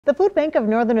The Food Bank of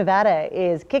Northern Nevada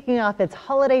is kicking off its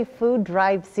holiday food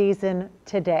drive season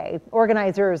today.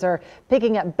 Organizers are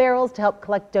picking up barrels to help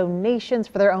collect donations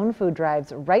for their own food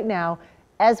drives right now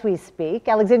as we speak.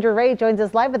 Alexandra Ray joins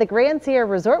us live at the Grand Sierra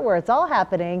Resort where it's all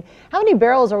happening. How many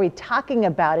barrels are we talking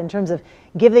about in terms of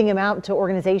giving them out to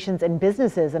organizations and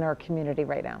businesses in our community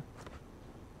right now?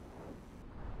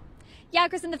 Yeah,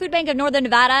 Kristen, the Food Bank of Northern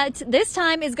Nevada this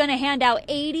time is going to hand out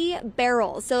 80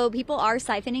 barrels. So people are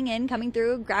siphoning in, coming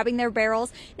through, grabbing their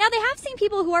barrels. Now, they have seen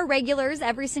people who are regulars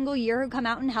every single year who come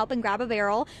out and help and grab a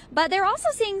barrel, but they're also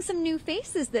seeing some new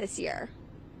faces this year.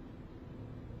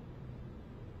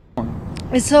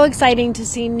 It's so exciting to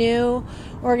see new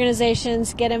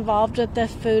organizations get involved with the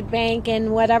food bank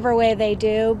in whatever way they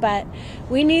do, but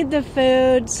we need the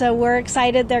food, so we're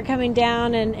excited they're coming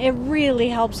down, and it really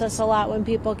helps us a lot when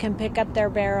people can pick up their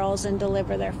barrels and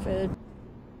deliver their food.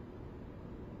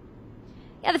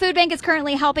 Yeah, the food bank is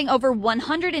currently helping over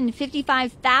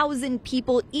 155,000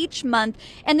 people each month,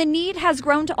 and the need has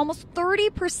grown to almost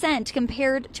 30%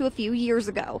 compared to a few years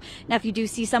ago. Now, if you do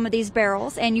see some of these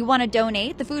barrels and you want to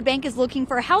donate, the food bank is looking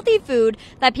for healthy food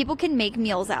that people can make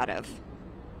meals out of.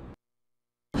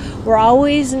 We're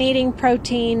always needing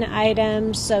protein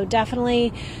items, so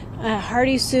definitely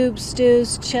hearty soups,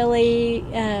 stews, chili,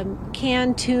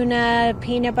 canned tuna,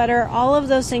 peanut butter, all of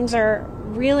those things are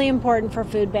really important for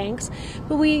food banks.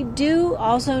 But we do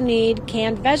also need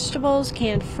canned vegetables,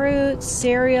 canned fruits,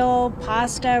 cereal,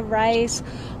 pasta, rice,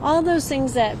 all those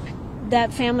things that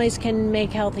families can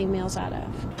make healthy meals out of.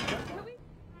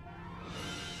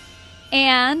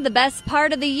 And the best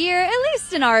part of the year, at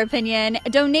least in our opinion,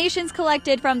 donations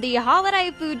collected from the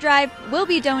holiday food drive will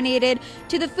be donated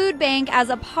to the food bank as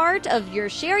a part of your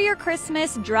Share Your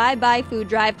Christmas Drive-By Food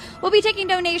Drive. We'll be taking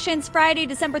donations Friday,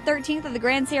 December 13th at the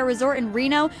Grand Sierra Resort in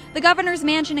Reno, the Governor's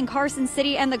Mansion in Carson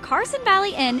City, and the Carson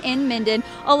Valley Inn in Minden,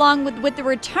 along with the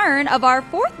return of our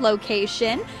fourth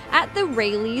location at the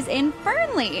Rayleigh's in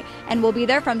Fernley. And we'll be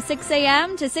there from 6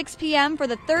 a.m. to 6 p.m. for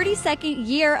the 32nd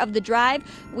year of the drive.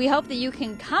 We hope that you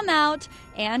can come out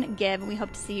and give, and we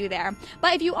hope to see you there.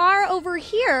 But if you are over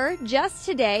here just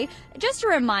today, just a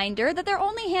reminder that they're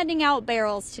only handing out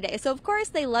barrels today. So of course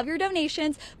they love your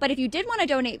donations, but if you did want to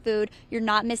donate food, you're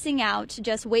not missing out.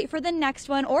 Just wait for the next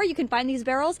one, or you can find these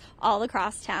barrels all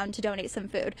across town to donate some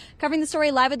food. Covering the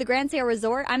story live at the Grand Sierra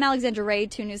Resort, I'm Alexandra Ray,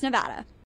 2 News Nevada.